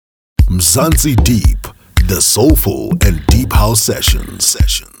Mzansi Deep, the soulful and deep house sessions.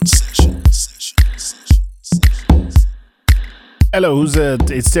 Hello, who's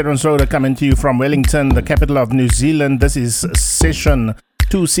it? It's Terence Roder coming to you from Wellington, the capital of New Zealand. This is session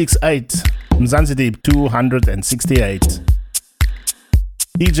 268, Mzansi Deep 268.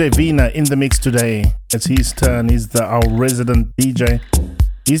 DJ Veena in the mix today. It's his turn. He's our resident DJ.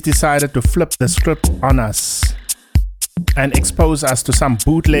 He's decided to flip the script on us and expose us to some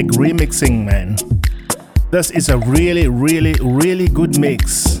bootleg remixing, man. This is a really, really, really good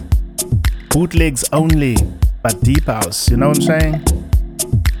mix. Bootlegs only, but deep house, you know what I'm saying?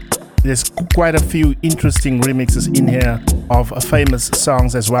 There's quite a few interesting remixes in here of famous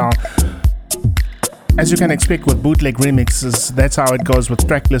songs as well. As you can expect with bootleg remixes, that's how it goes with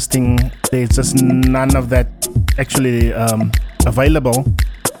track listing. There's just none of that actually available.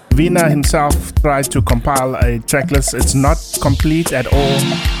 Veena himself tried to compile a track list. It's not complete at all.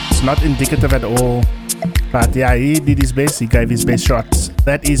 It's not indicative at all. But yeah, he did his best. He gave his best shots.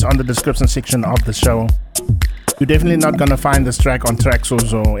 That is on the description section of the show. You're definitely not gonna find this track on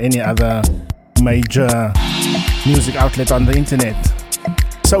Traxsource or any other major music outlet on the internet.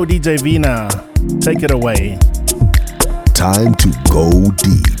 So DJ Veena, take it away. Time to go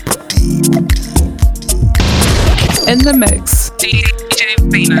deep. In the mix, DJ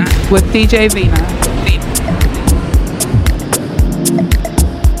Veena with DJ Veena.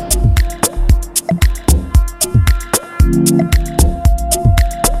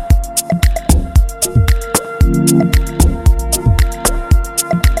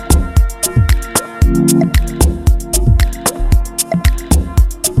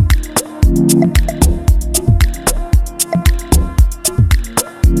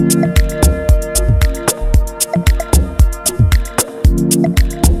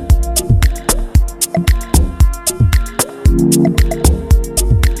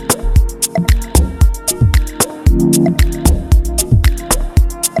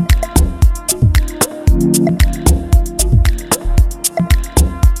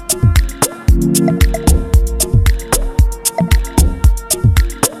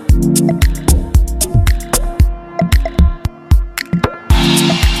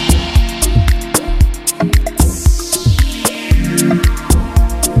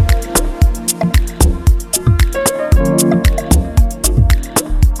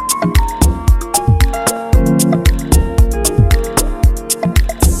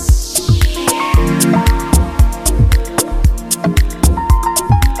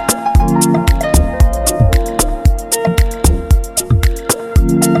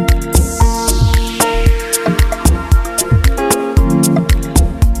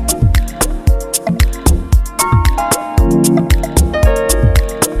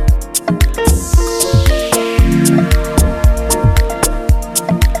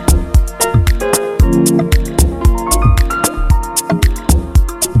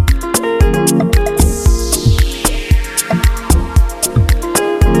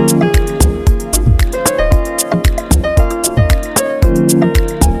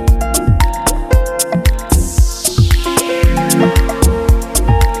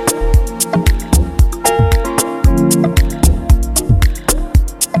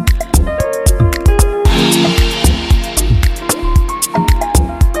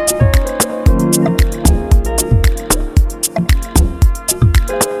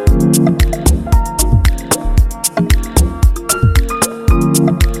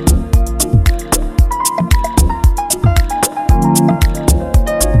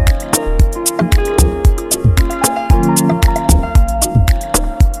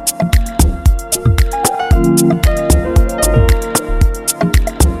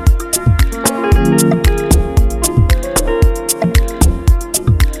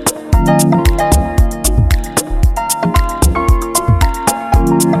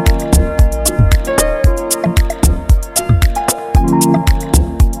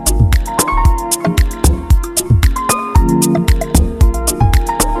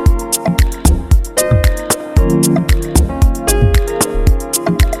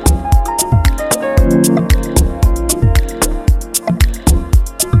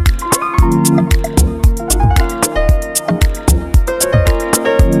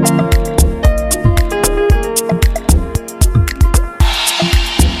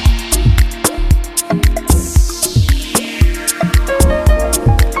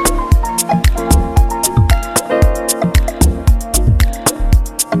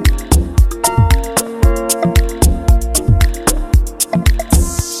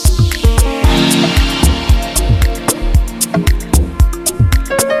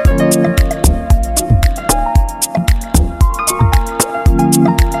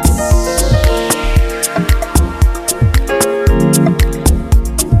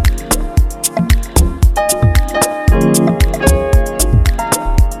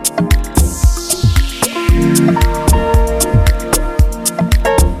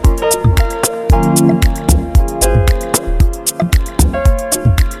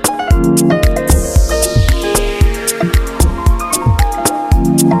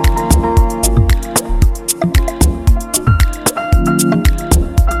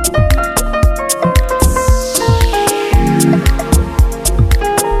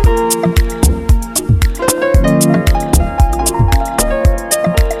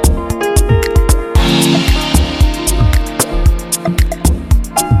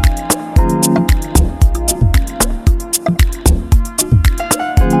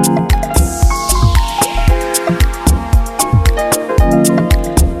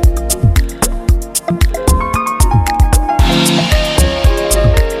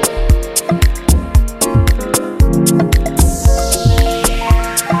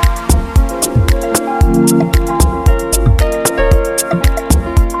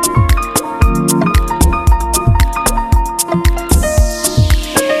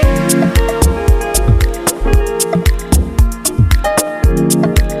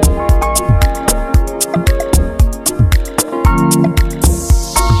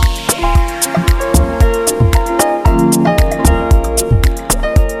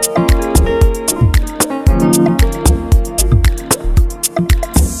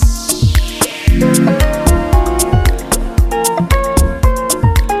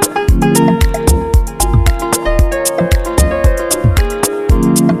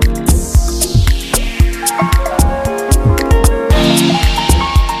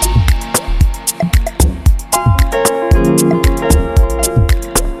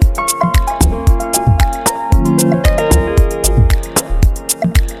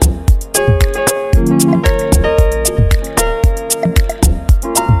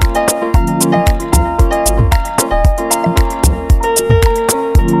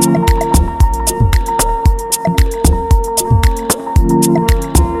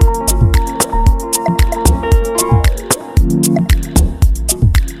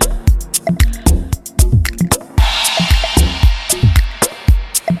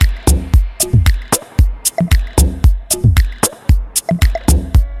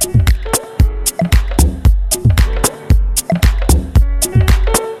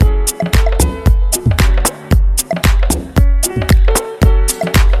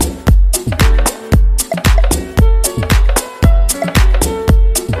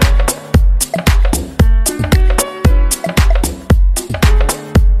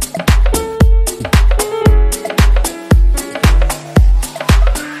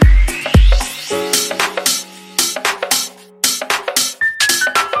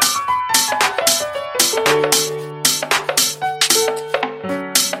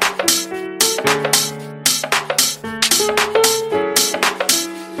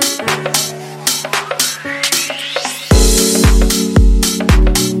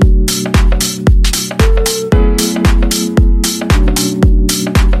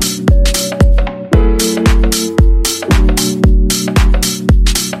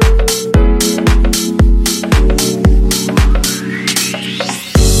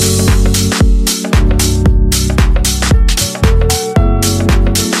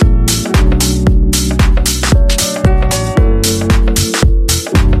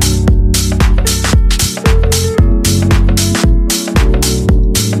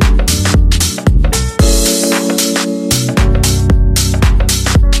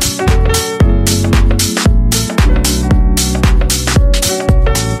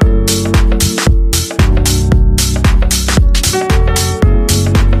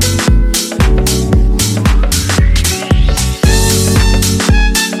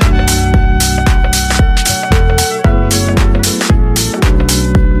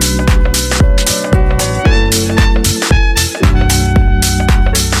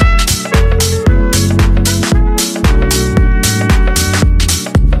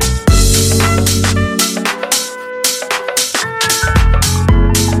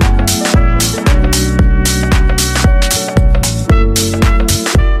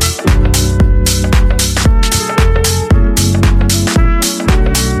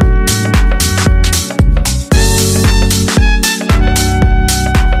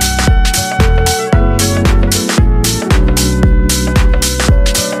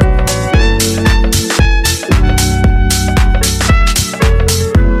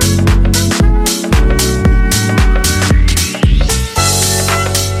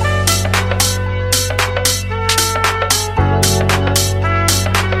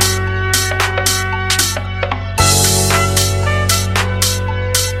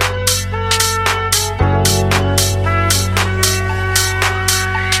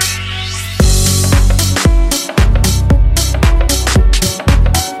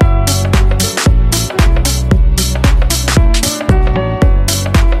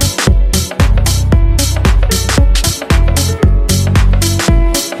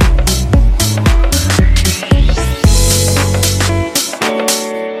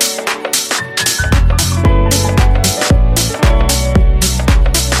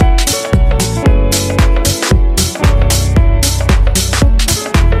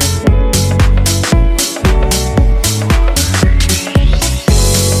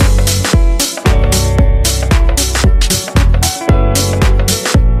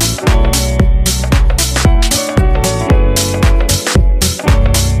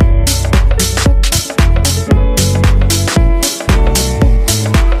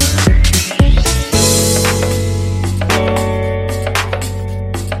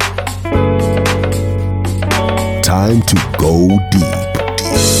 time to go deep.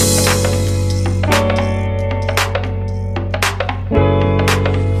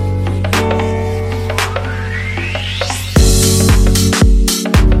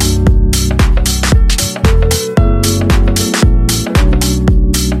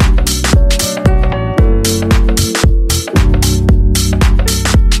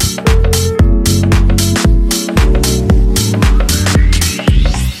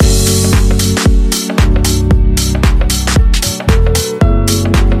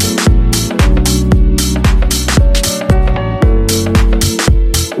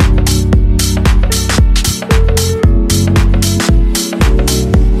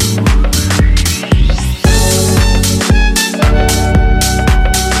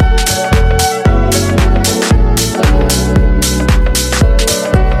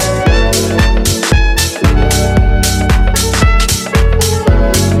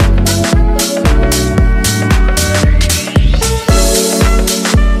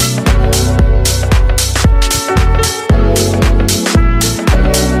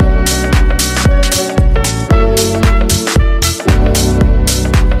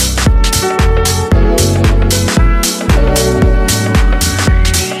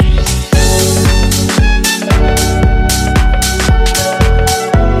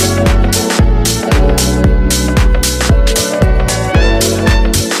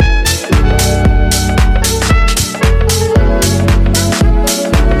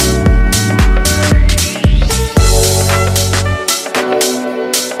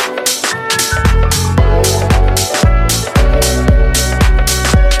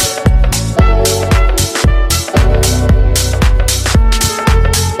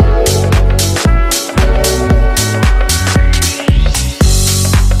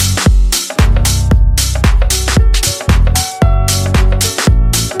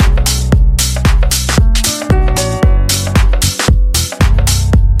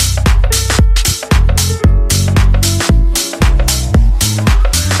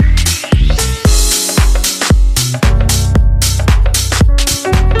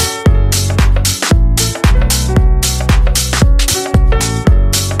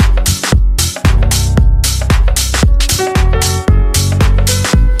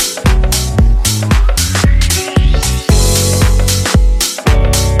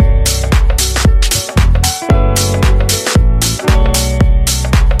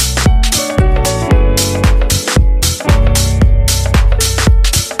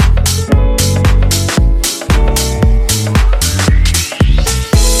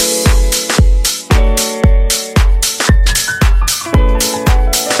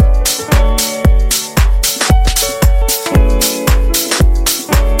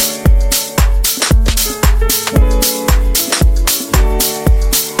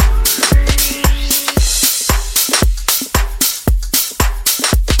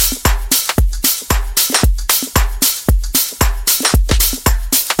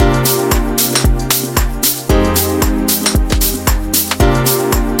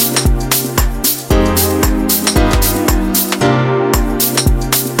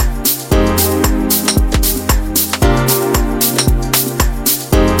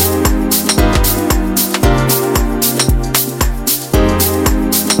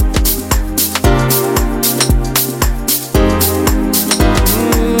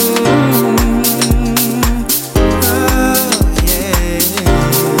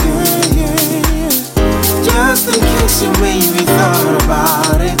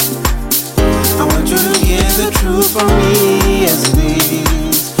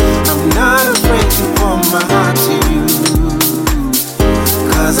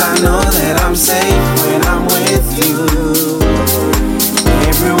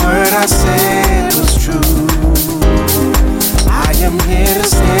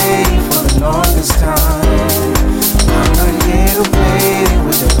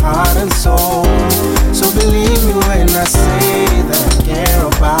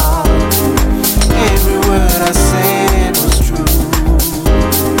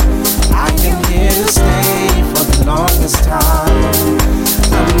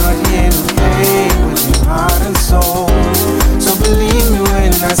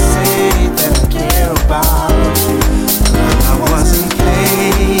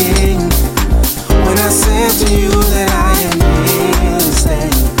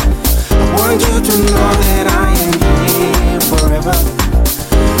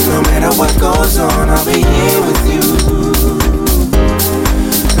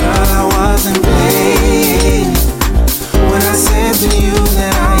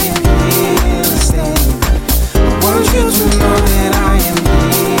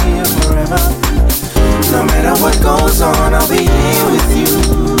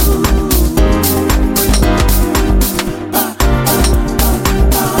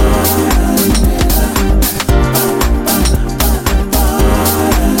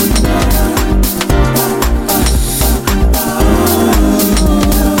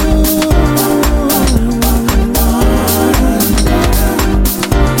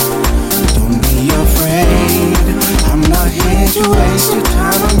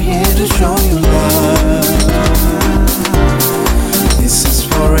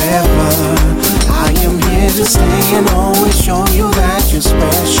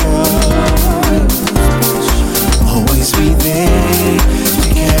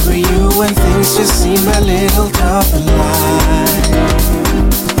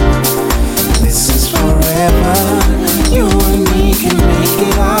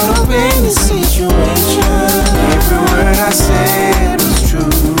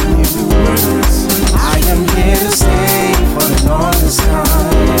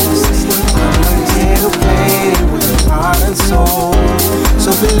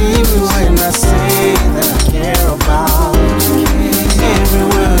 believe me when I say that I care about you. Every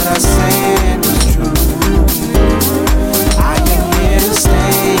word I said was true. I am here to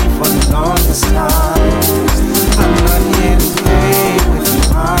stay for the longest time. I'm not here to play with your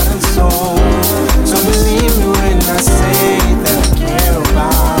heart and soul. So believe me when I say that I care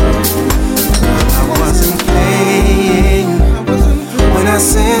about you. I wasn't playing when I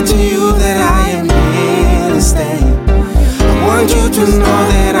said to you that I am here to stay. I want you to know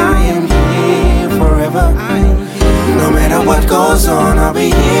that I am here forever. No matter what goes on, I'll be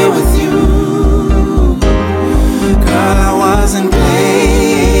here with you. Girl, I wasn't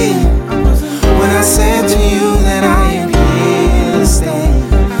playing when I said to you that I am here to stay.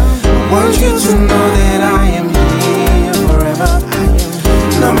 I want you to know that I am here forever.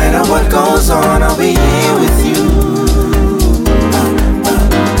 No matter what goes on, I'll be here with you.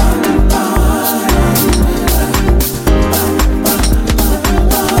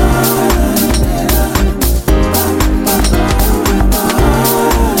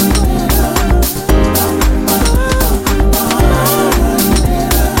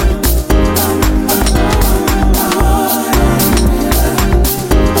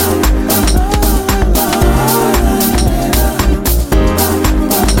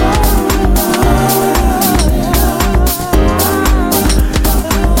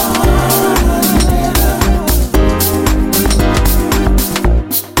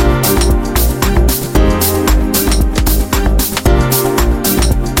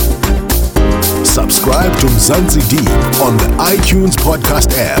 Subscribe to Mzansi Deep on the iTunes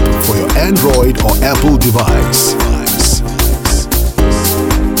podcast app for your Android or Apple device.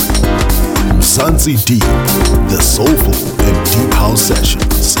 Mzansi Deep, the soulful and deep house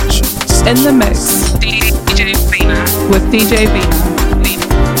sessions. In the mix DJ Veena. with DJ Veena.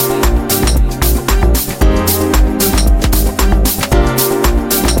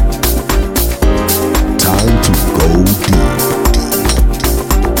 Time to go deep.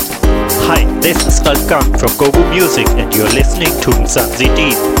 Hi, this is Ralf Gang from GoGo Music and you're listening to Mzansi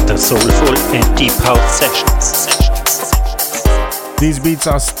Deep, the soulful and deep house sessions. These beats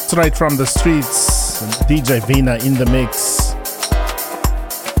are straight from the streets. DJ Veena in the mix.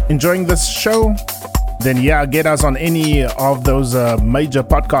 Enjoying this show? Then yeah, get us on any of those major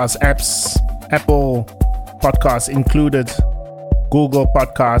podcast apps. Apple Podcasts included, Google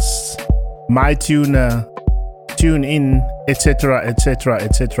Podcasts, MyTuner, TuneIn, etc., etc.,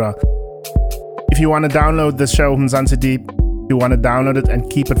 etc. If you want to download the show Mzansi Deep, you want to download it and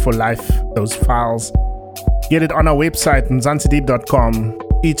keep it for life, those files, get it on our website, mzansideep.com.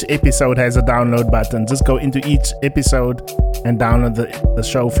 Each episode has a download button. Just go into each episode and download the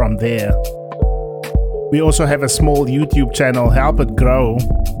show from there. We also have a small YouTube channel. Help it grow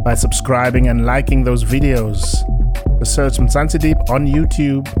by subscribing and liking those videos. Search Mzansi Deep on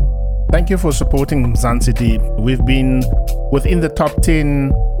YouTube. Thank you for supporting Mzansi Deep. We've been within the top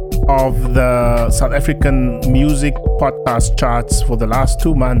 10 of the South African music podcast charts for the last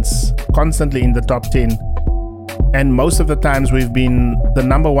 2 months, constantly in the top 10. And most of the times we've been the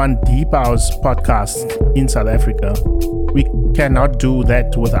number one deep house podcast in South Africa. We cannot do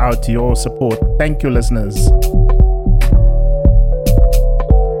that without your support. Thank you, listeners.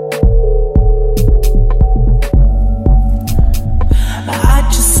 I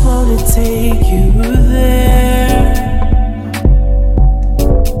just wanna take you there.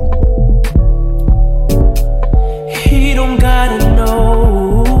 He don't gotta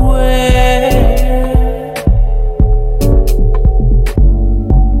know where.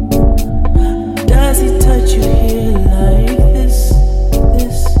 Does he touch you here like this?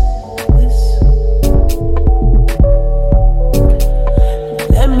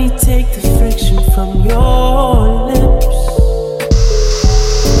 Let me take the friction from your lips.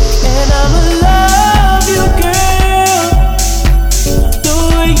 And I'm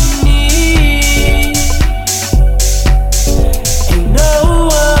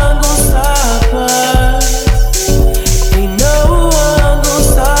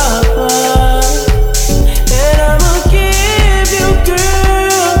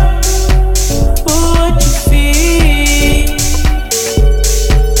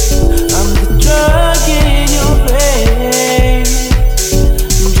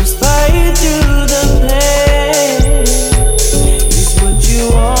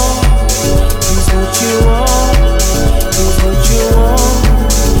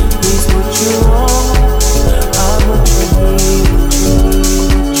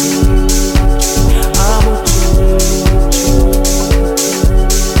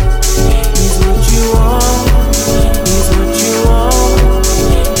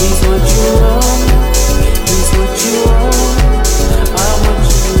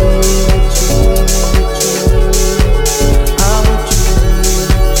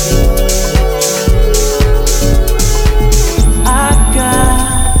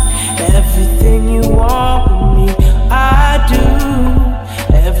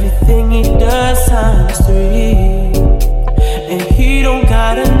everything he does times 3. And he don't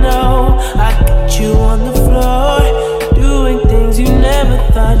gotta know. I got you on the floor, doing things you never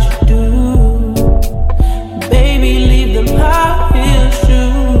thought you'd do. Baby, leave them high heel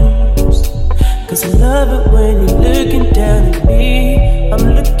shoes, 'cause I love it when you're looking down at me. I'm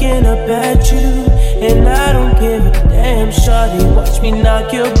looking up at you, and I don't give a damn. Shawty, watch me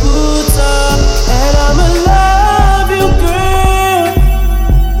knock your boots off, and I'ma love you, girl,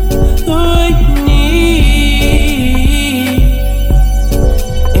 who you need.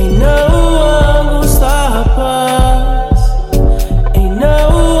 Ain't no one gon' stop us. Ain't no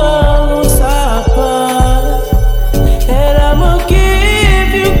one gon' stop us. And I'ma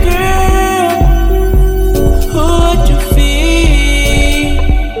give you, girl, what you feel.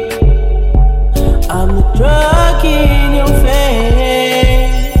 I'm the drug in your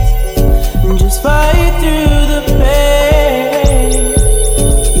veins, and just fight through the pain.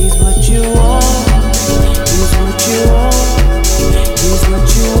 He's what you want. He's what you want. He's what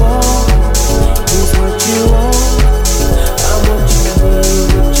you want. He's what you want. I'm what you need.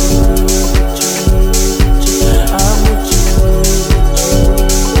 What you need. What you need. I'm what you need.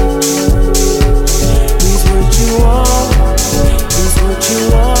 He's what you want. He's what you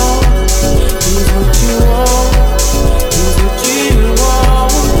want. He's what you want. He's what you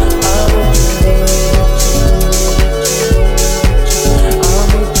want. I'm what you need. I'm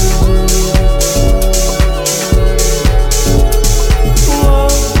what you need. Whoa,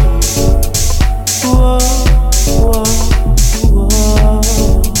 whoa, whoa, whoa,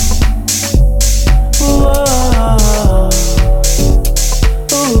 whoa.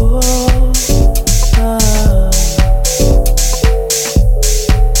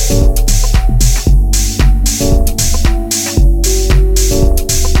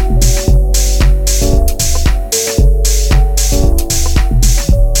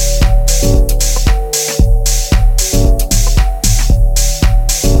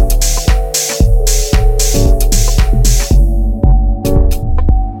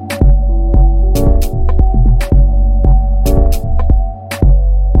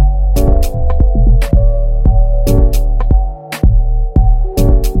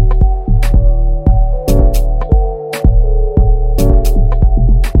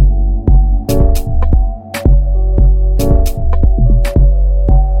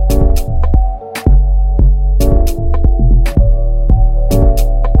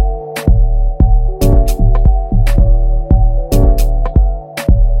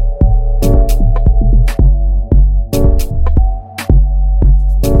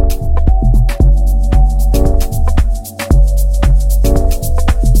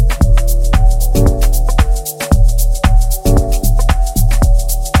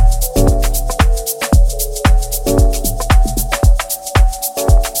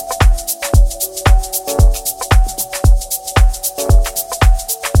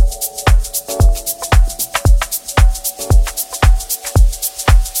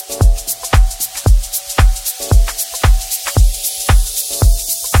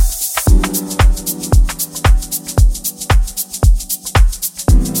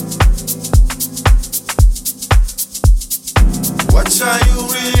 Watch how you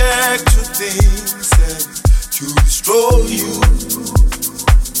react to things that to destroy you.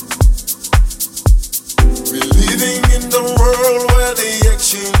 We're living in the world where they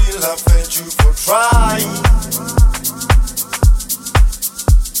actually laugh at you for trying.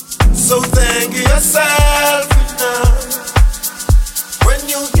 So thank yourself enough when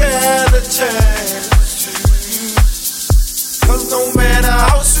you get a chance to. 'Cause no matter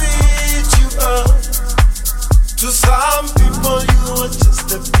how sweet you are, to some people you are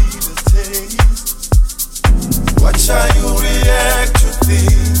just a bitter taste. Watch how you react to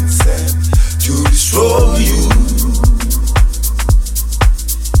things that to destroy you.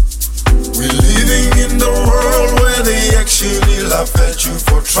 We're living in the world where they actually laugh at you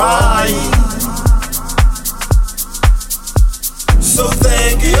for trying. So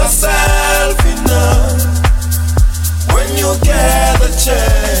thank yourself enough when you get a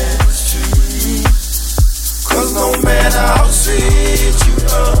chance to. 'Cause no matter how sweet you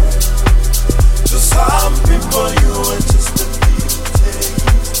are, to some people you are just a bitter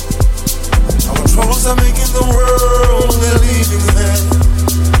taste. Our troubles are making the world a living hell,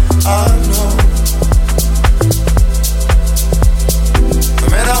 I know. No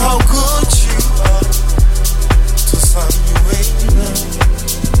matter how good you are, to some you ain't enough.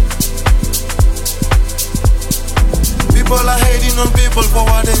 People are hating on people for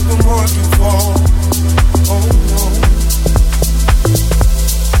what they've been working for. Oh no,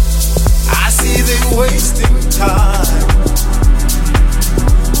 I see they wasting time.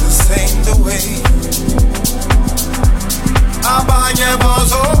 The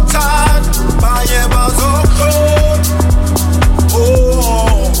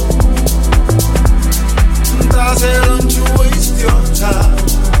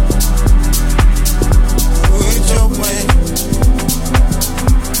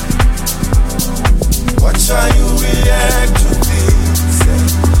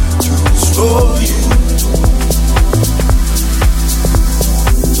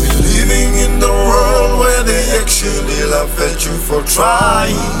laugh at you for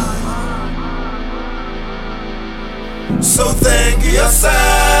trying. So thank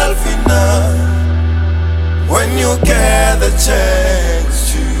yourself enough when you get the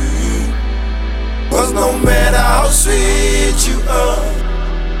chance to. 'Cause no matter how sweet you are,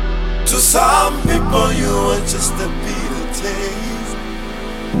 to some people you are just a bitter taste.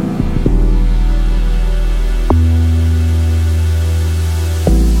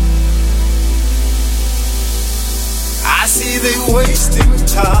 I see they wasting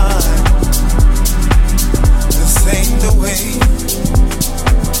time. This ain't the way.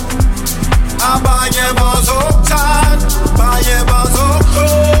 I buy your bars all time, buy your bars all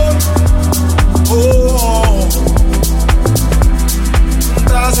cold. Oh,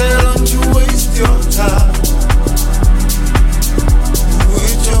 I said don't you waste your time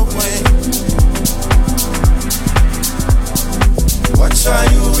with your way. Watch how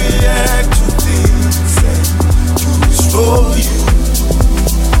you react to things that to destroy you.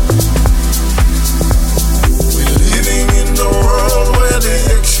 We're living in the world where they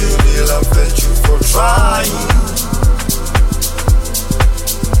actually laugh at you for trying.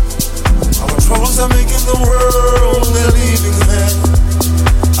 Our troubles are making the world they're leaving there.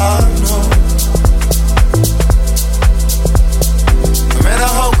 I know. No matter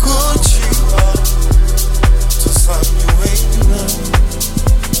how good you are, to some you ain't enough.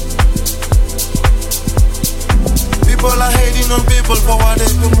 People are hating on people for what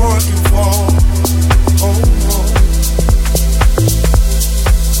they've been working for. Oh no.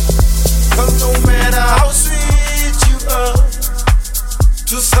 'Cause no matter how sweet you are,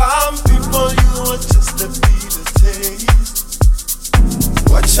 to some people you are just a bitter taste.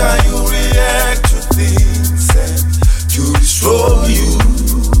 Watch how you react to things and to destroy you.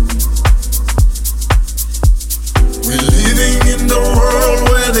 We're living in the world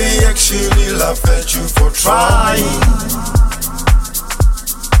where they actually laugh at you for trying.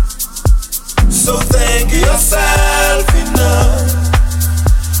 So thank yourself enough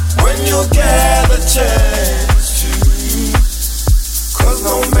when you get the chance to. 'Cause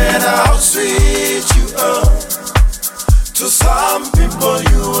no matter how sweet you are, to some people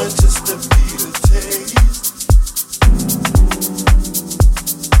you are just a bitter taste.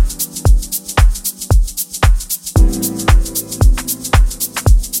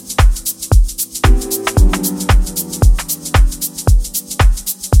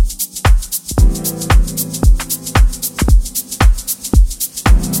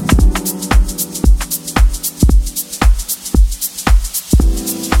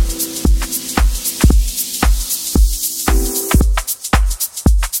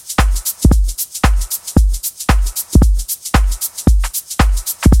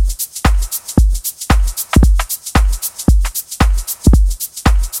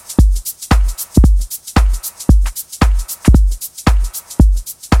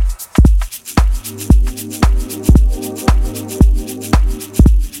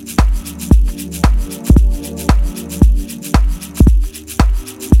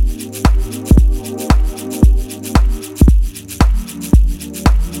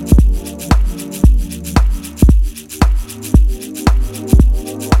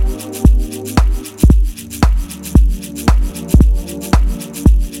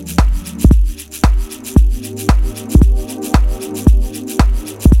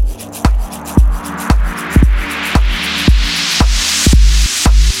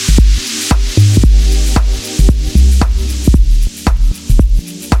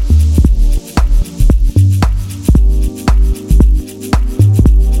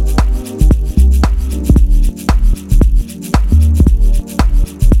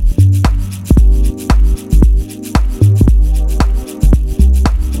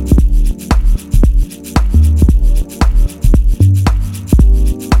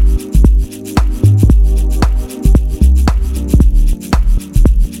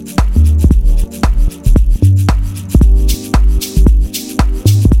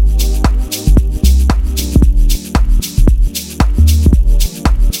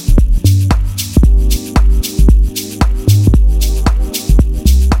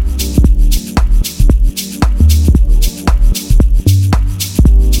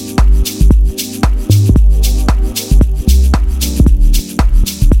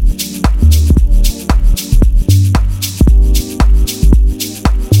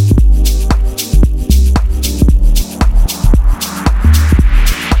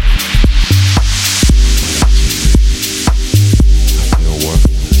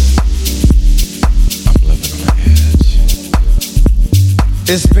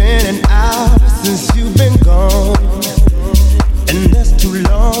 It's been an hour since you've been gone, and that's too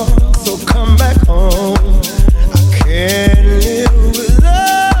long, so come back home. I can't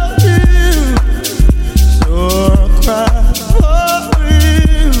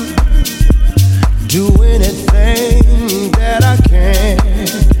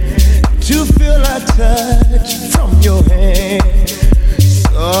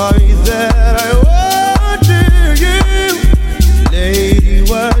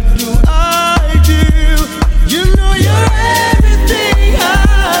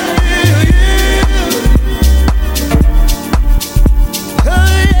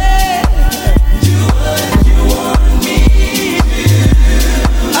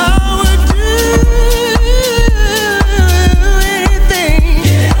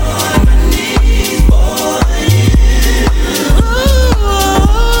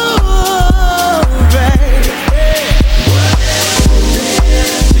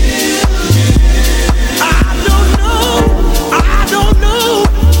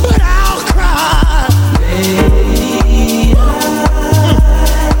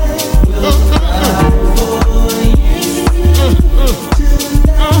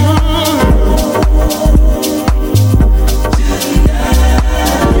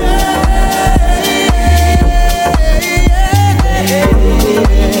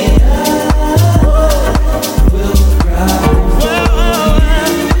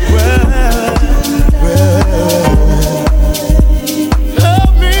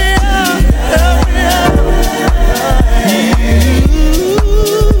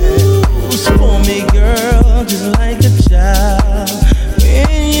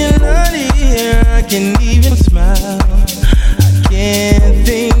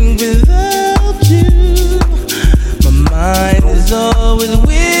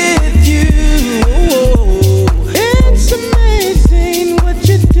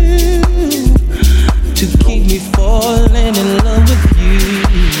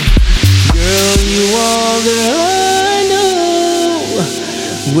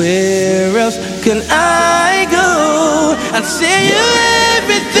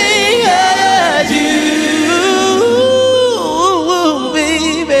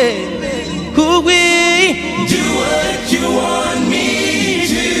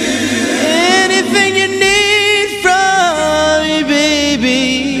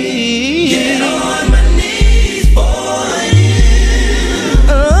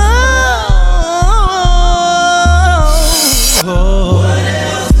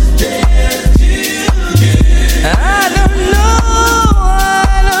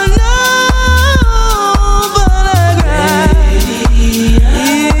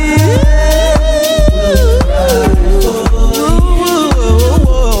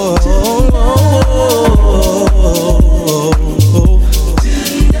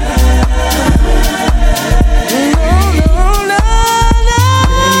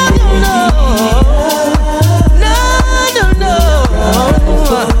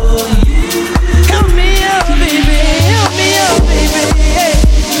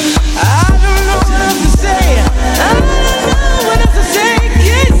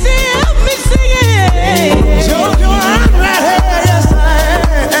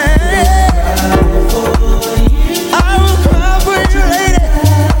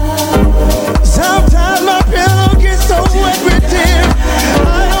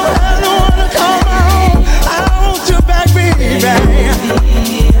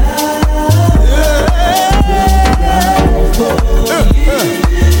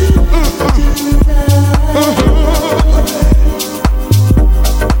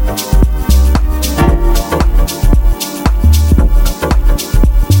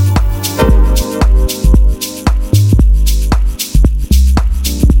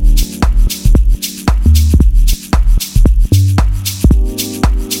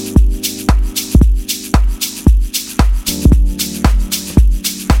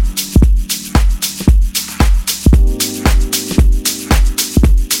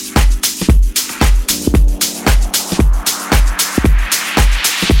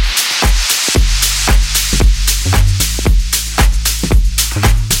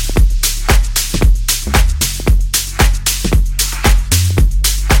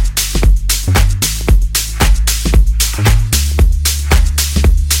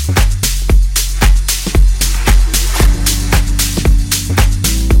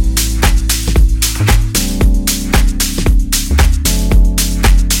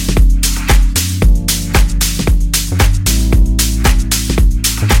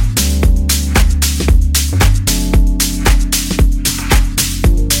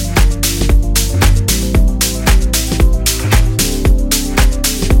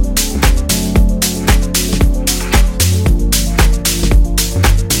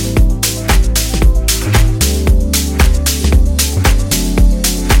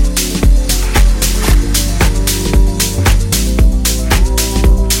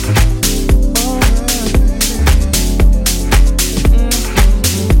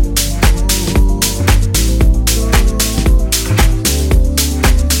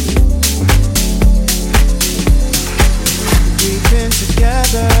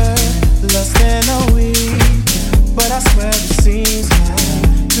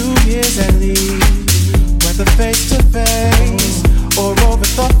face to face or over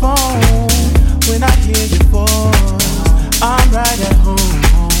the phone. When I hear your voice, I'm right at home.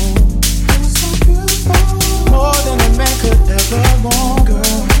 You're so beautiful, more than a man could ever want,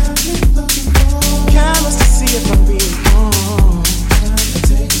 girl. Cameras to see if I'm being wrong.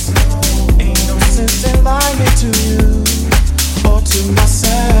 Ain't no sense in lying to you or to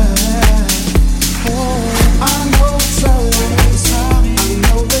myself. Oh, I know it's always, I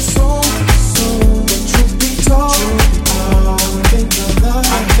know it's soon, but truth be told, I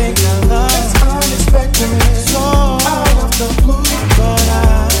think I love, it's unexpected, so out of the blue, but I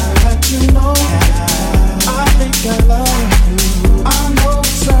let you know, I think I love you. I know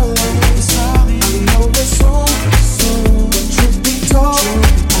it's always, I know it's soon, but truth be told,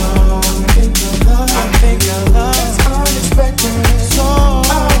 I think I love, it's unexpected, so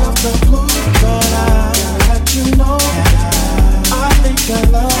out of the blue, but I let you know, I think I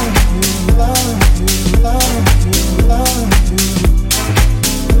love you, love you, love you, love you,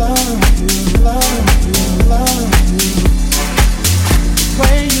 love you, love you, love you. The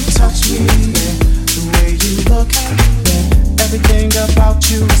way you touch me, the way you look at me, everything about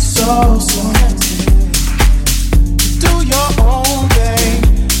you is so sexy. You do your own thing,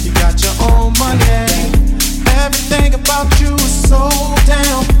 you got your own money. Everything about you is so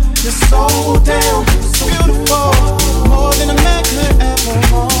damn, you're so damn beautiful, more than a man could ever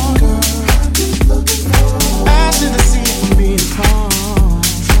want, girl. I should have seen it from being calm.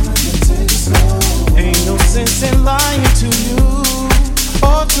 Ain't no sense in lying to you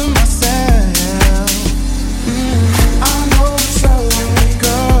or to myself. I know it's early,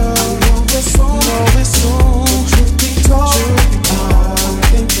 girl. I know it's soon. Truth be told,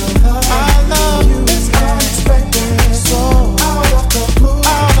 I love you. It's unexpected, so out of the blue,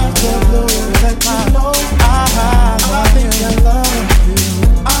 let you know I think I love you.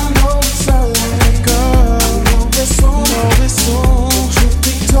 I know it's early, girl. I know it's soon. Truth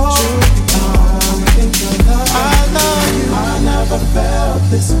be told, I love you. I never felt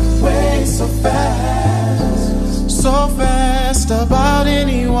this way so fast about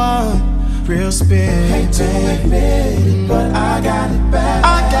anyone. Real spirit. Hate to admit it, but I got it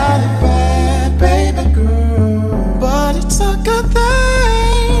bad, baby girl. But it's a good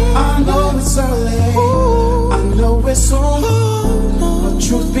thing. I know it's early, ooh, I know it's soon, but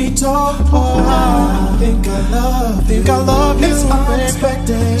truth be told, I think I love you. It's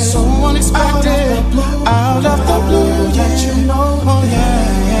unexpected, so unexpected, out of the blue, let you know, oh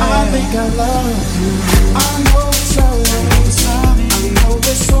yeah, I think I love you. I know it's early, I know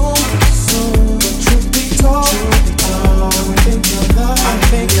it's soon, but truth be told, I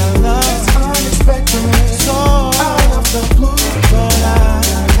think I love, it's unexpected, so out of the blue, but I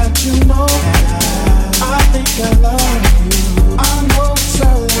let you know, I think I love you. I know it's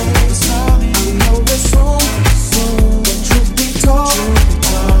early, I know it's soon, but truth be told,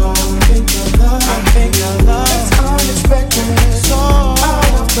 I think I love, it's unexpected, so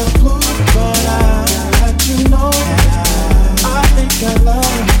out of the blue, but I let you know, I think I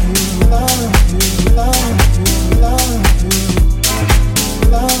love you, love you, love you, love you,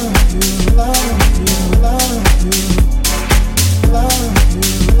 love you, love you, love you, love you, love you, love you. Love you,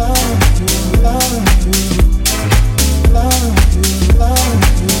 love you, love you, love you, love you, love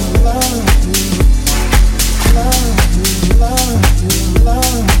you, love you, love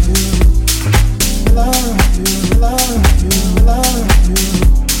you, love you, love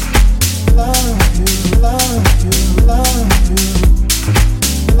you, love you, love you,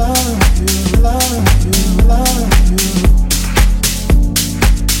 love you, love you, love you.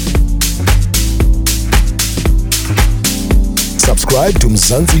 Subscribe to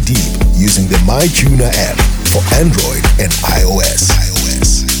Mzansi Deep using the MyTuner app for Android and iOS.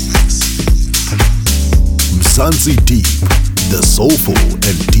 Mzansi Deep, the soulful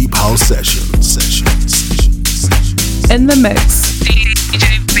and deep house sessions. In the mix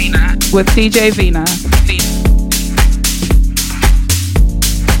DJ Veena. with DJ Veena.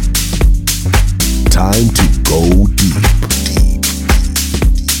 Time to go deep.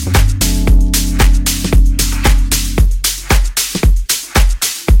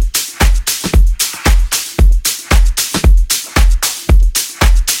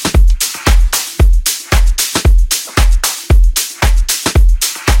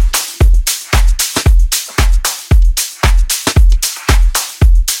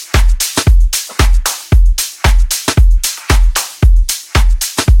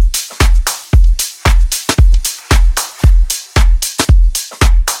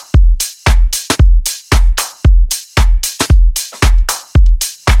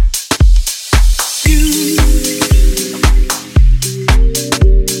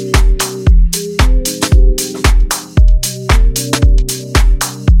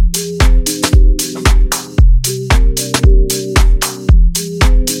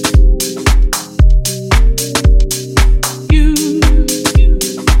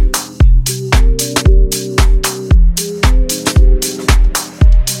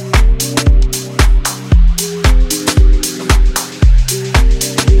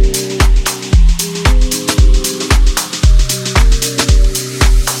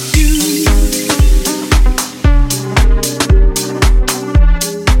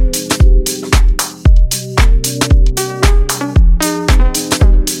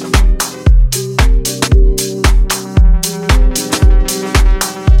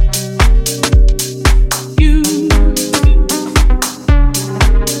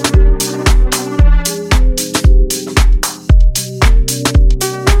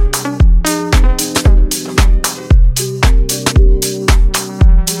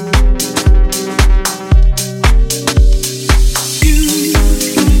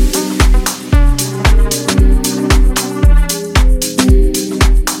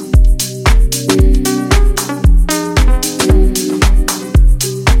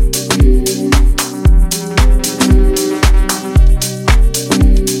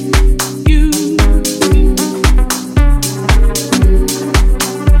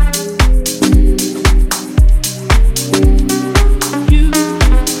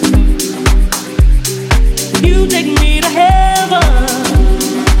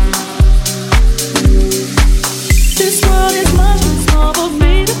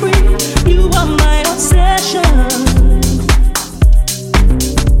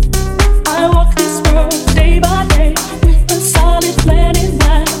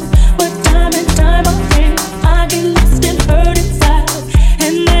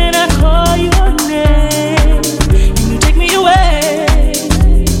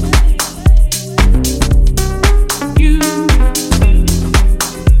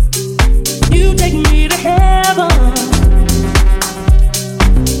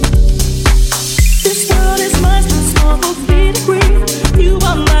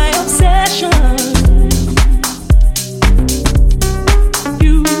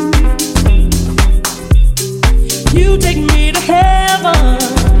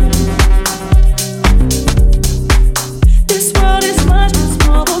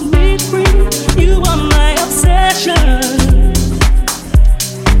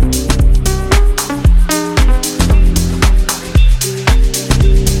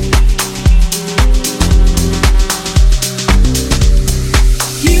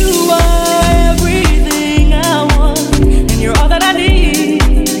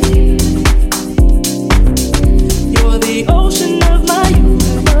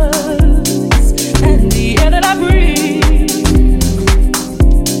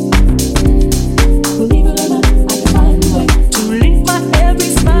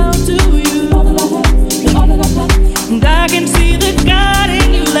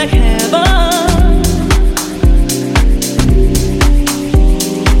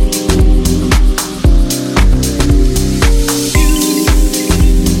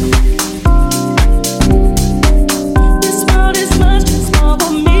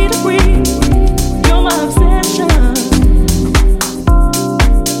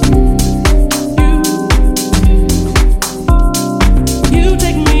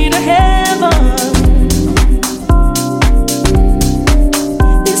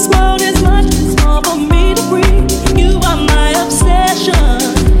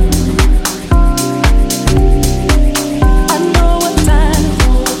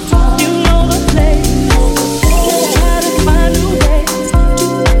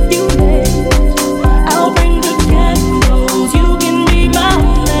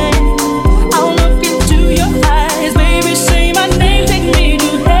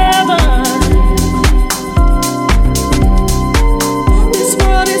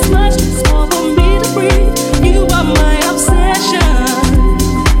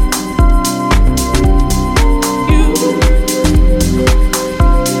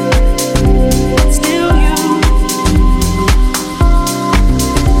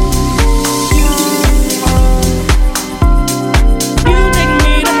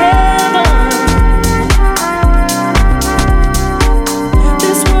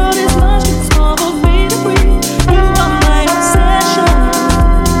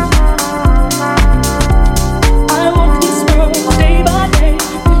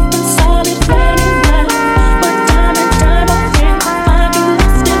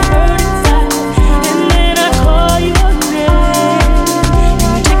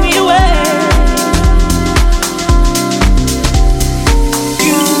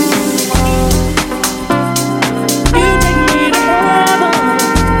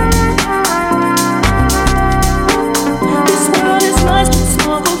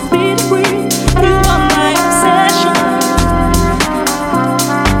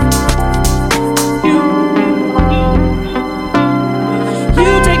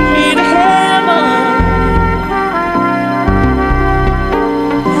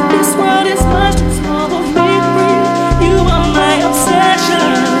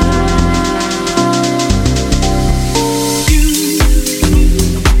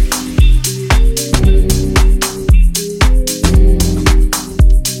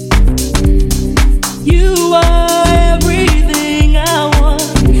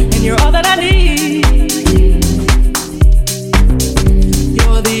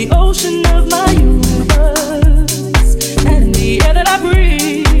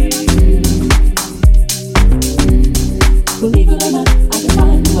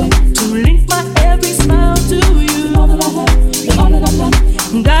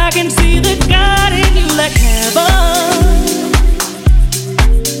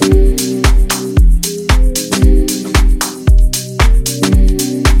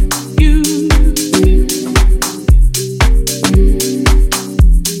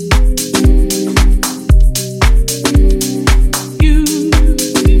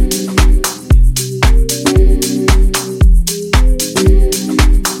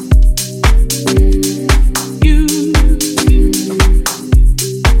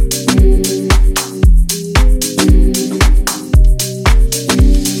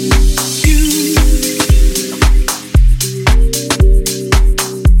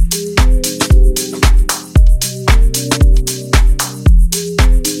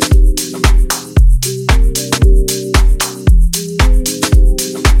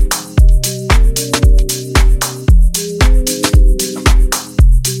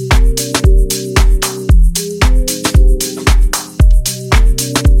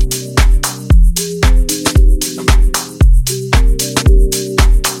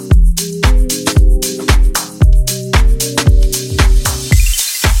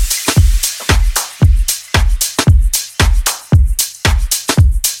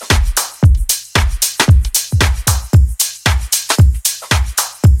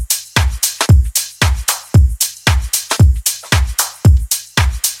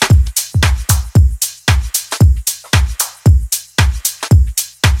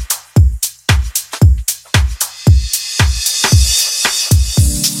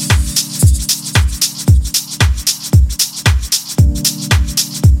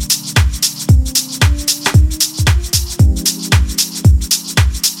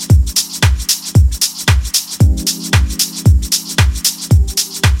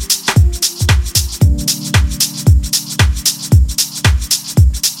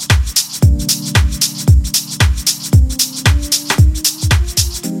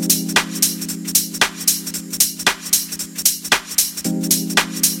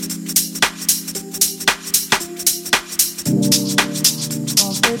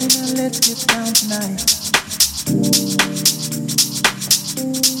 let's get down tonight.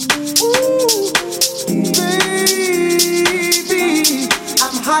 Ooh, baby,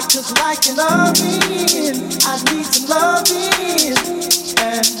 I'm hot just like an oven. I need some loving.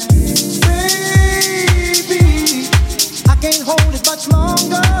 And baby, I can't hold it much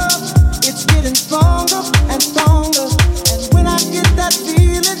longer. It's getting stronger and stronger. And when I get that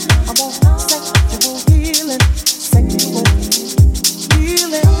feeling, I want sexual healing. Sexual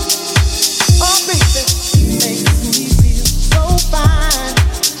healing. Oh, baby, makes me feel so fine.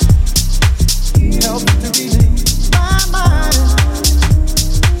 Helps to release my mind.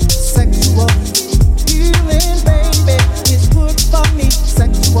 Sexual healing, baby, is good for me.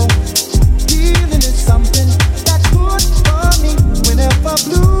 Sexual healing is something that's good for me. Whenever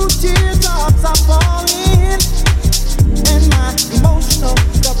blue teardrops are falling, and my emotional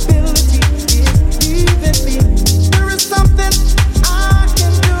stability is leaving me, there is something I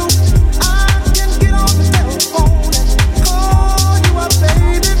can do. I can get on the telephone and call you up,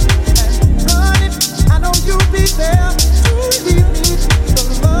 baby, and honey, I know you'll be there to heal me. The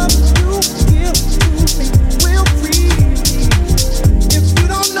love you give to me will free me. If you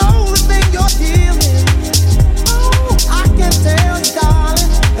don't know the thing you're healing, oh, I can tell you,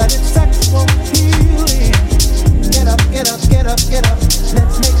 darling, that it's sexual healing. Get up, get up, get up, get up.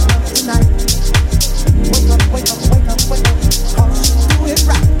 Let's make love tonight. Wake up, wake up, wake up, wake up. 'Cause you do it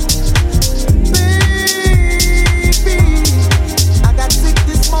right. Baby, I got sick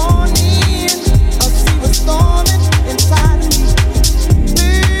this morning. A sea was storming inside of me.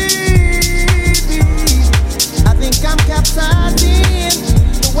 Baby, I think I'm capsizing.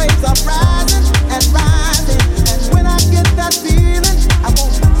 The waves are rising and rising. And when I get that feeling, I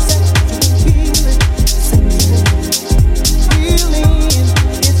want sexual healing. Sexual healing.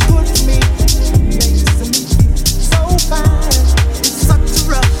 It's good for me. Makes me feel so fine. It's such a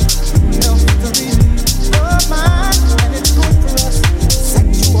rush. Helps to release the mind. And it's good for us.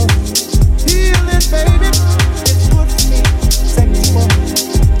 Sexual healing, baby. It's good for me. Sexual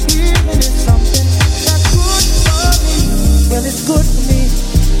healing is something that's good for me. Well, it's good for me.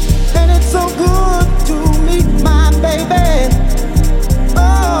 And it's so good to me, my baby.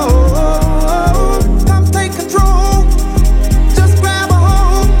 Oh, come take control. Just grab a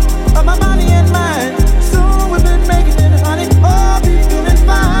hold of my body and mind. Soon we've been making it, honey. Oh, be feeling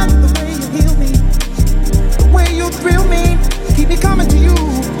fine. The way you heal me, the way you thrill me, keep me coming to you.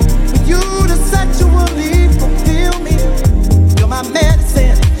 For you to sexually fulfill me. You're my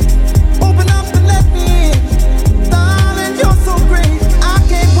medicine. Open up and let me in. Darling, you're so great. I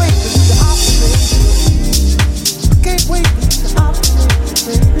can't wait for you to operate. I can't wait for you to operate,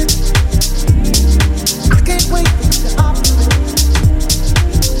 baby. I can't wait for you to operate.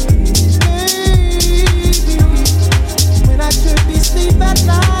 Baby, when I should be asleep at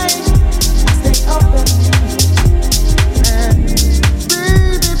night, I stay up at night. And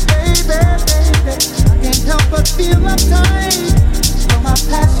baby, baby, baby, I can't help but feel uptight. For my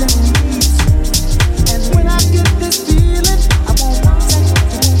passion needs. And when I get this feeling, I want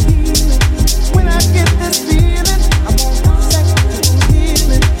sexual healing. When I get this feeling, I want sexual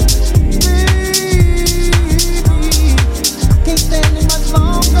healing. Baby, I can't stand it much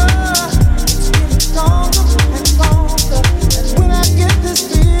longer. It's getting stronger and stronger. And when I get this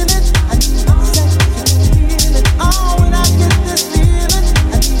feeling, I need sexual healing. Oh, when I get this feeling,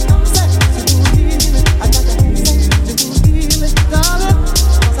 I need sexual healing. I got to have sexual healing, darling.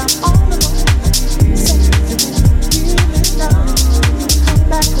 'Cause I'm all alone. I need sexual healing, darling. Come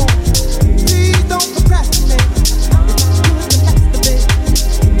back home. Please don't procrastinate. It's not good to masturbate.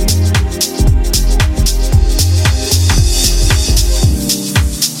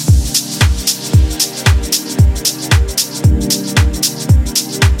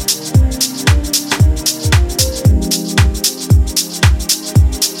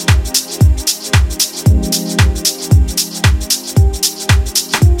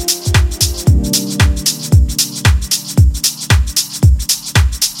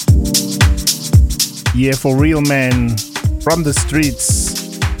 Yeah, for real, man. From the streets,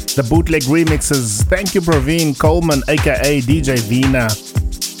 the bootleg remixes. Thank you, Veena Coleman, aka DJ Veena.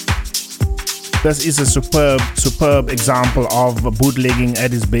 This is a superb example of bootlegging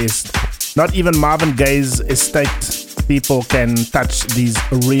at its best. Not even Marvin Gaye's estate people can touch these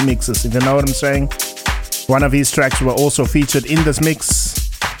remixes, if you know what I'm saying. One of his tracks were also featured in this mix.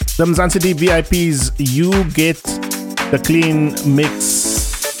 The Mzansi Deep VIPs, you get the clean mix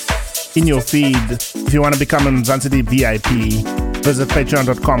in your feed. If you want to become a Mzansi Deep VIP, visit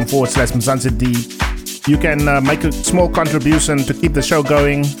patreon.com/Mzansi Deep. You can make a small contribution to keep the show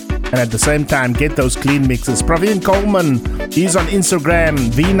going and at the same time get those clean mixes. Veena Coleman He's on Instagram,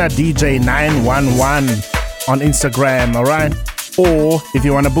 Veena DJ 911 on Instagram, alright? Or if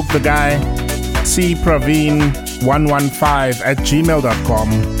you want to book the guy,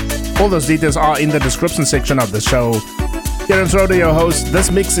 cpraveen115@gmail.com. All those details are in the description section of the show. Terence Roder, your host. This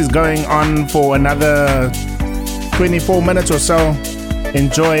mix is going on for another 24 minutes or so.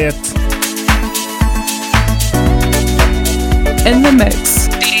 Enjoy it. In the mix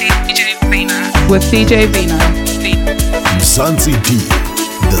DJ Veena. with DJ Veena. Mzansi Deep,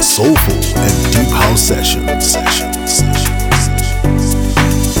 the soulful and deep house sessions.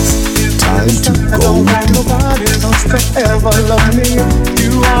 Time to go deep. Nobody else to ever love me.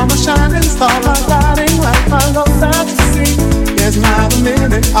 You are my shining star, my guiding light, my love fantasy. There's not a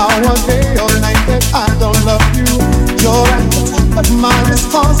minute, hour, day, or night that I don't love you. You're at the top of my list,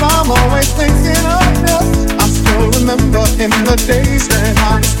 cause I'm always thinking of you. I still remember in the days when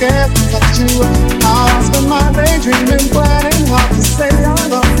I was scared to touch you. How I spent my day dreaming, planning how to say I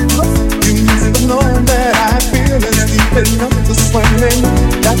love you. You need to know that I feel it's deep enough to swim in.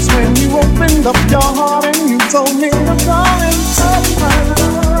 That's when you opened up your heart and you told me I'm going to my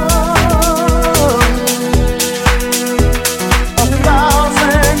love.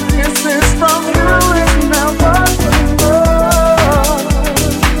 1,000 kisses from you is never enough.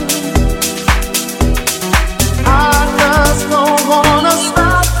 I just don't wanna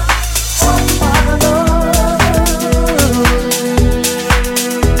stop my love.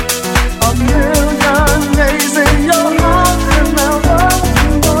 A million days in your arms and never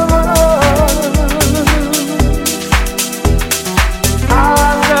enough. I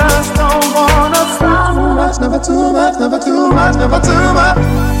just don't wanna stop. Never too much, never too much, never too much.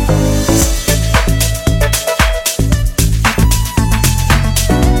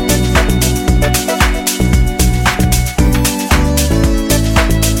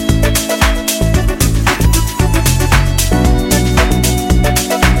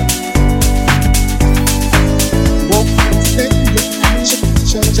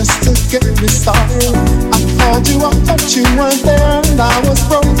 Just to get me started, I called you up, but you weren't there, and I was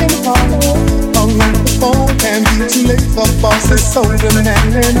broken hearted. Hung up the phone, can't be too late. The boss is so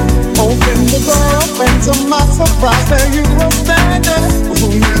demanding. Open the door up, and to my surprise, there you were standing.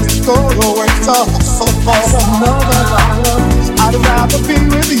 Who needs to go to work to hustle for another dollar? I'd rather be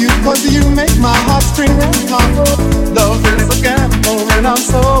with you, cause you make my heart scream and holler. Love is a gamble, and I'm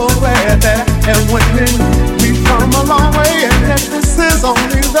so glad that I am winning. We've come a long way, and yet this is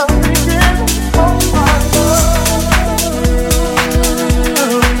only the beginning. Oh my love.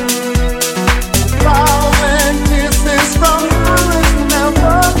 1,000 kisses from you is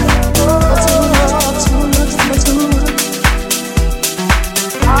never enough. Too much.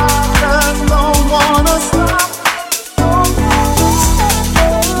 I just don't wanna stop.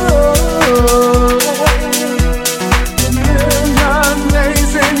 A million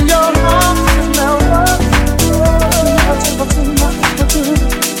days in your arms is never enough.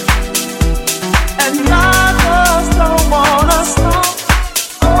 And I just don't wanna stop.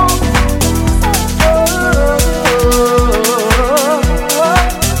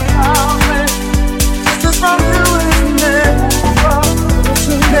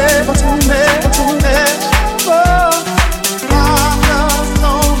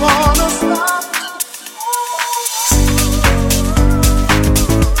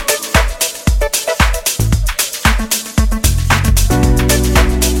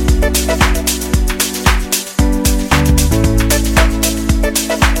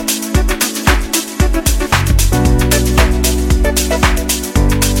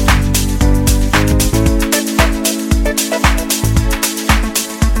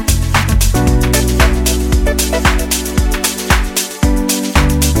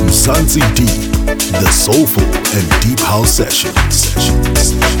 Mzansi Deep, the soulful and deep house sessions.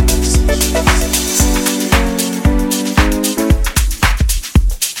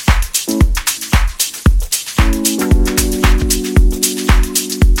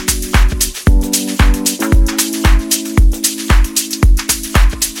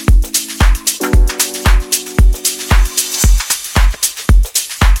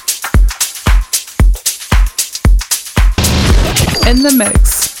 In the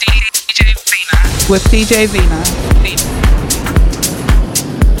mix DJ Veena. with DJ Veena.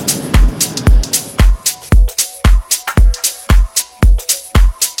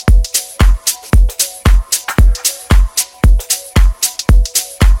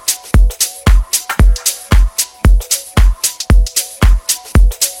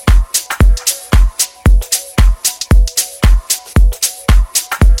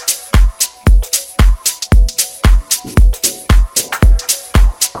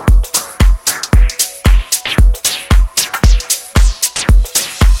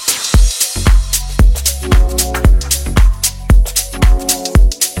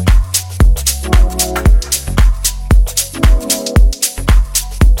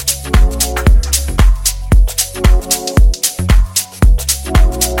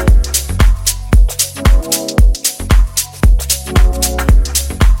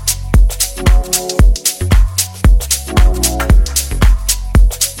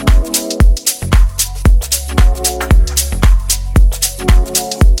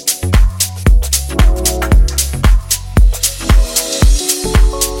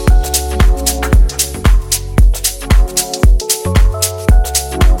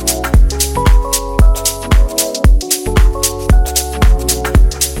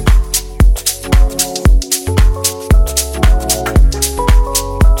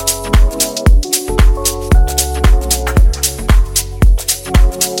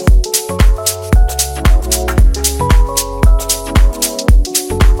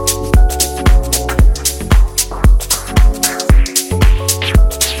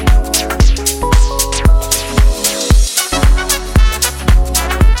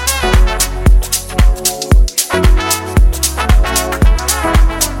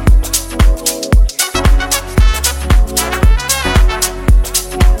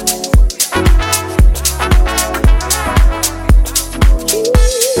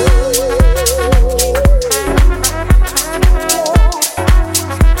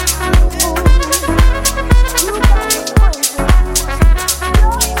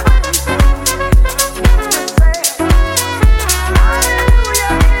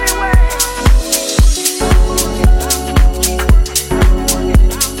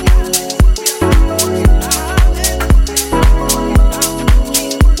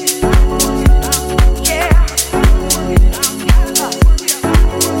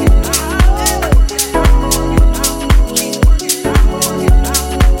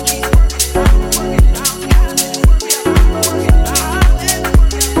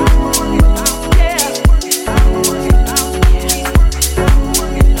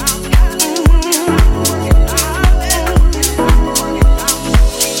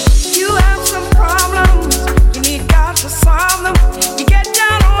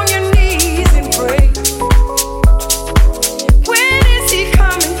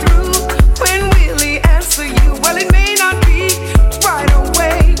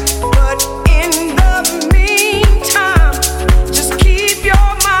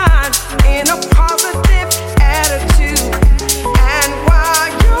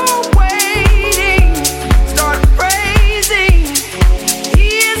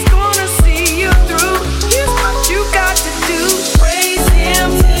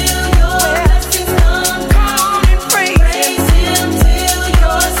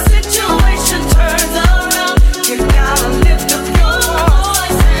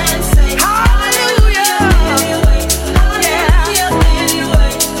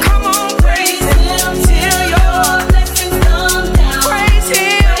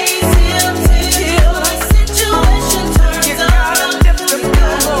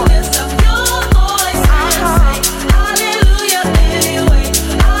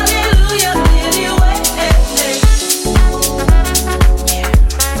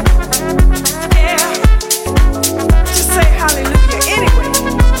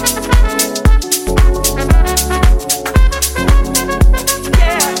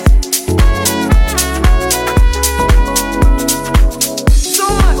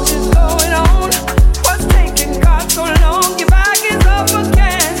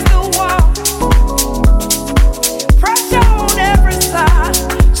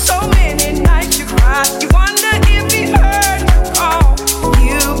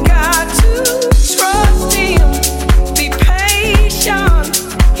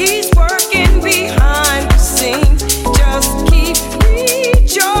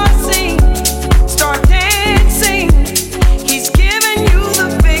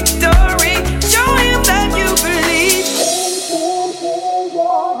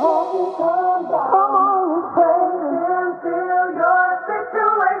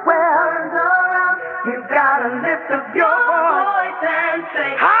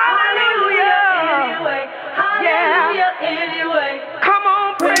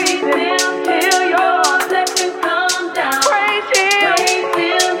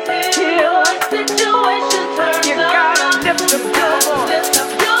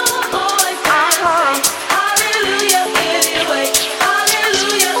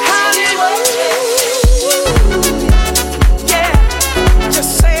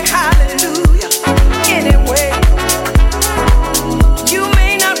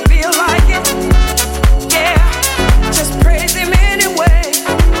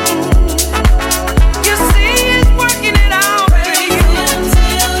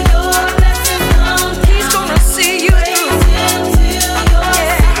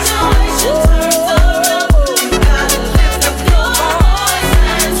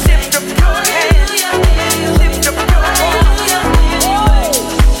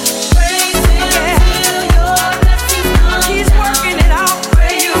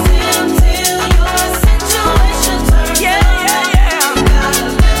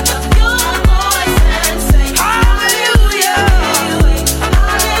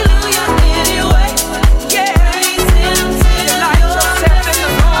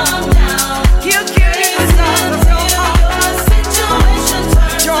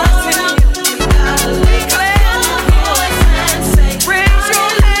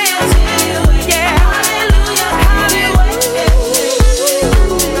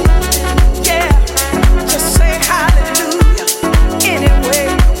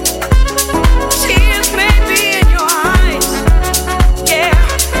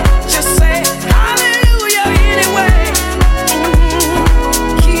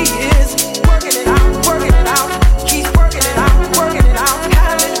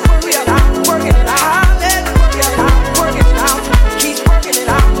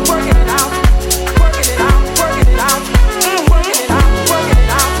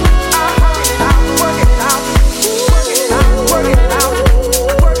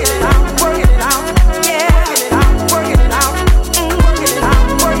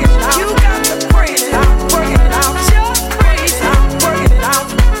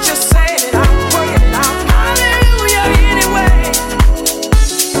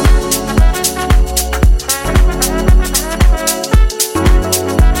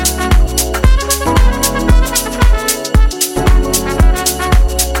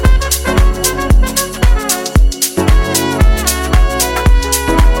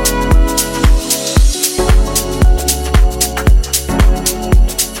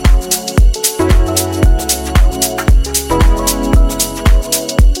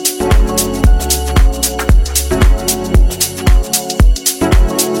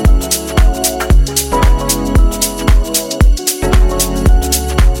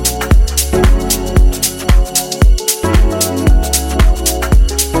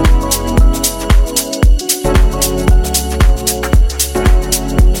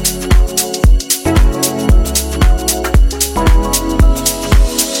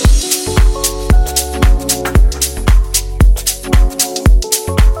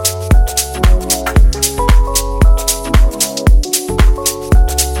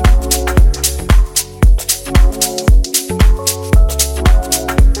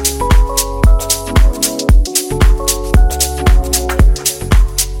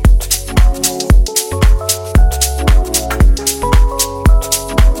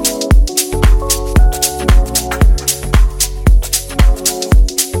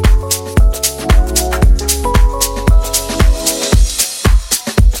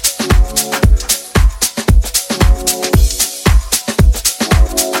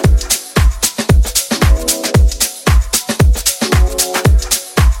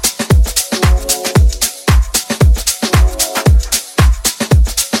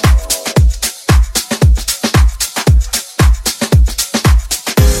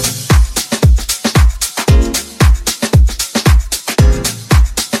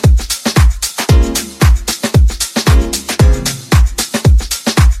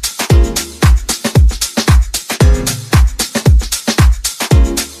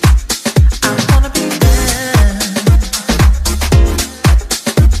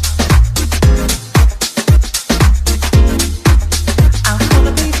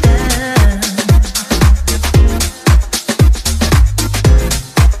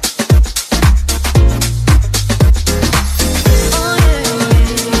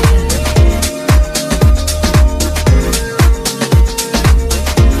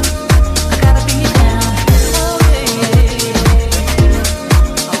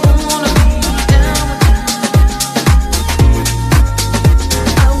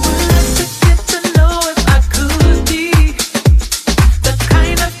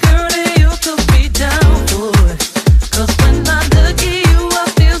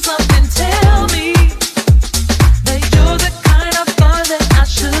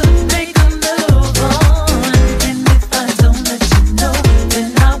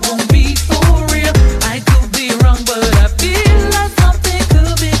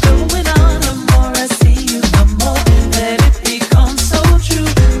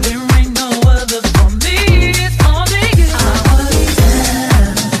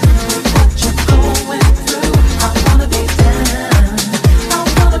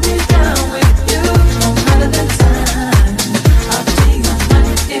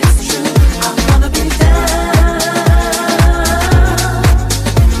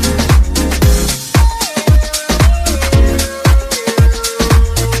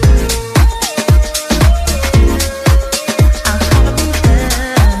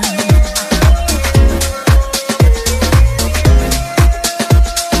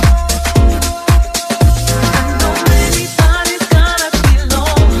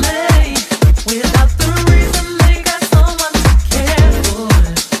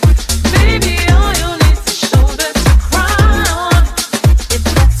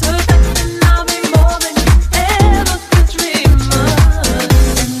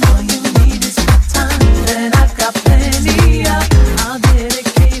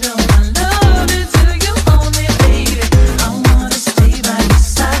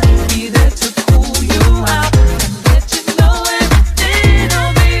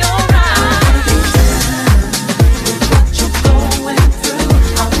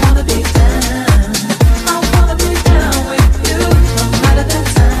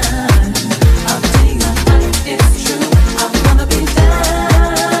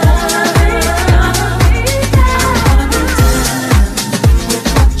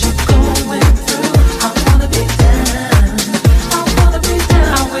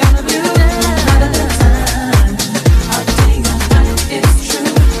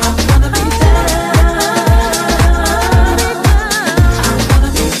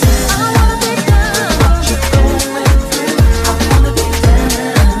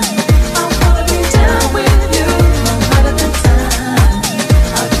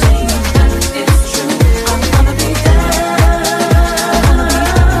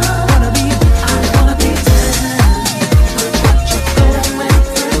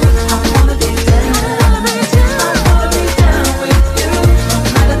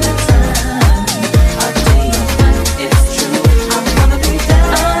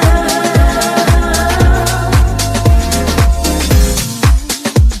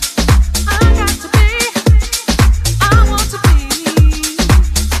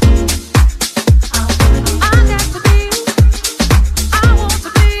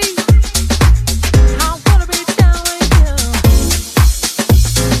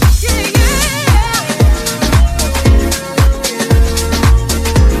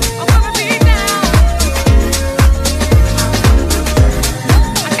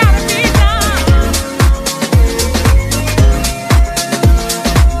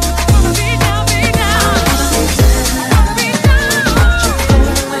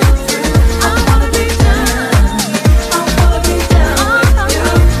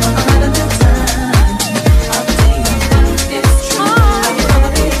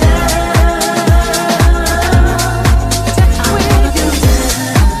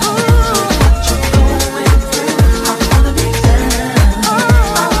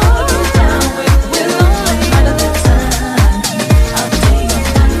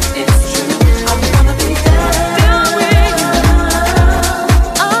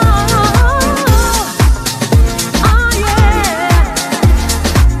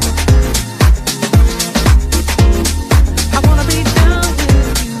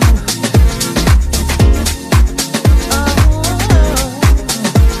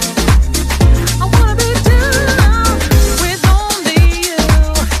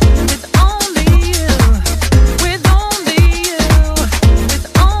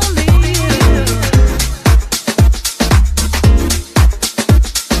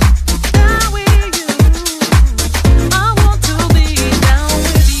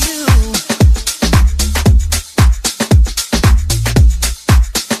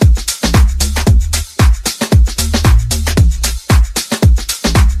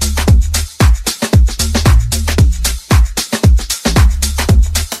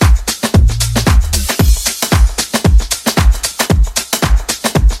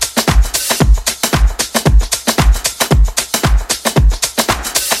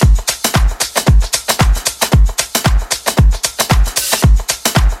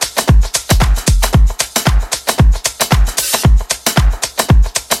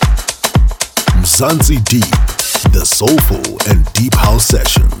 Mzansi Deep, the soulful and deep house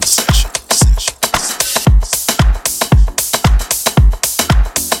session.